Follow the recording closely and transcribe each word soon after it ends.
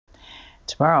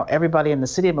Tomorrow, everybody in the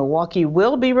city of Milwaukee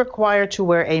will be required to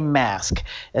wear a mask.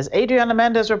 As Adriana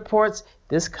Mendez reports,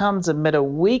 this comes amid a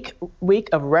week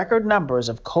of record numbers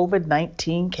of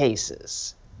COVID-19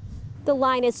 cases. The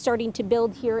line is starting to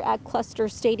build here at Cluster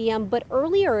Stadium, but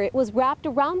earlier it was wrapped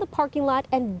around the parking lot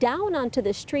and down onto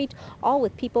the street, all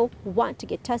with people who want to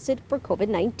get tested for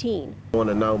COVID-19. I want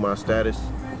to know my status.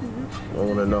 I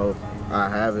want to know if I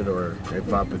have it or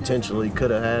if I potentially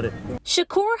could have had it.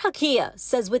 Shakur Hakia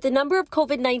says with the number of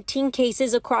COVID-19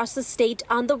 cases across the state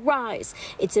on the rise,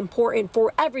 it's important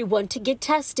for everyone to get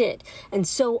tested. And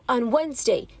so on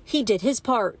Wednesday, he did his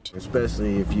part.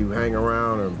 Especially if you hang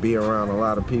around or be around a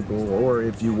lot of people, or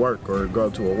if you work or go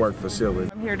to a work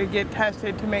facility. I'm here to get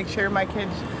tested to make sure my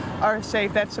kids are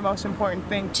safe. That's the most important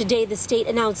thing. Today, the state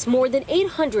announced more than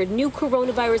 800 new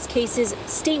coronavirus cases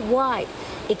statewide.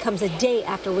 It comes a day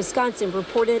after Wisconsin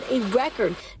reported a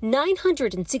record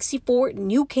 964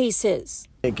 new cases.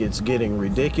 I think it's getting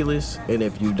ridiculous, and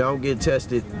if you don't get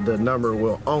tested, the number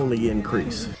will only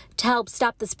increase. To help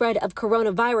stop the spread of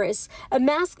coronavirus, a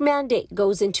mask mandate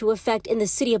goes into effect in the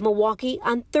city of Milwaukee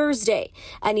on Thursday.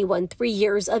 Anyone 3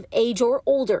 years of age or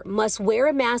older must wear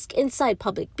a mask inside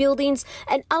public buildings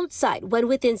and outside when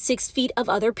within 6 feet of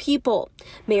other people.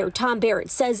 Mayor Tom Barrett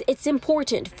says it's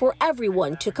important for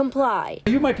everyone to comply.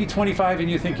 You might be 25 and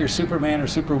you think you're Superman or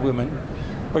Superwoman,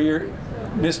 or you're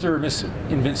Mr. or Miss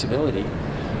Invincibility.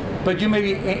 But you may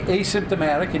be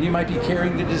asymptomatic and you might be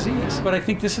carrying the disease. But I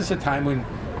think this is a time when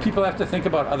people have to think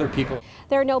about other people.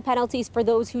 There are no penalties for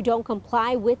those who don't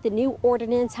comply with the new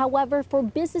ordinance. However, for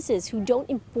businesses who don't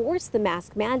enforce the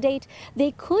mask mandate,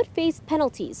 they could face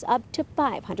penalties up to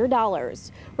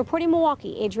 $500. Reporting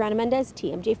Milwaukee, Adriana Mendez,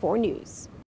 TMJ4 News.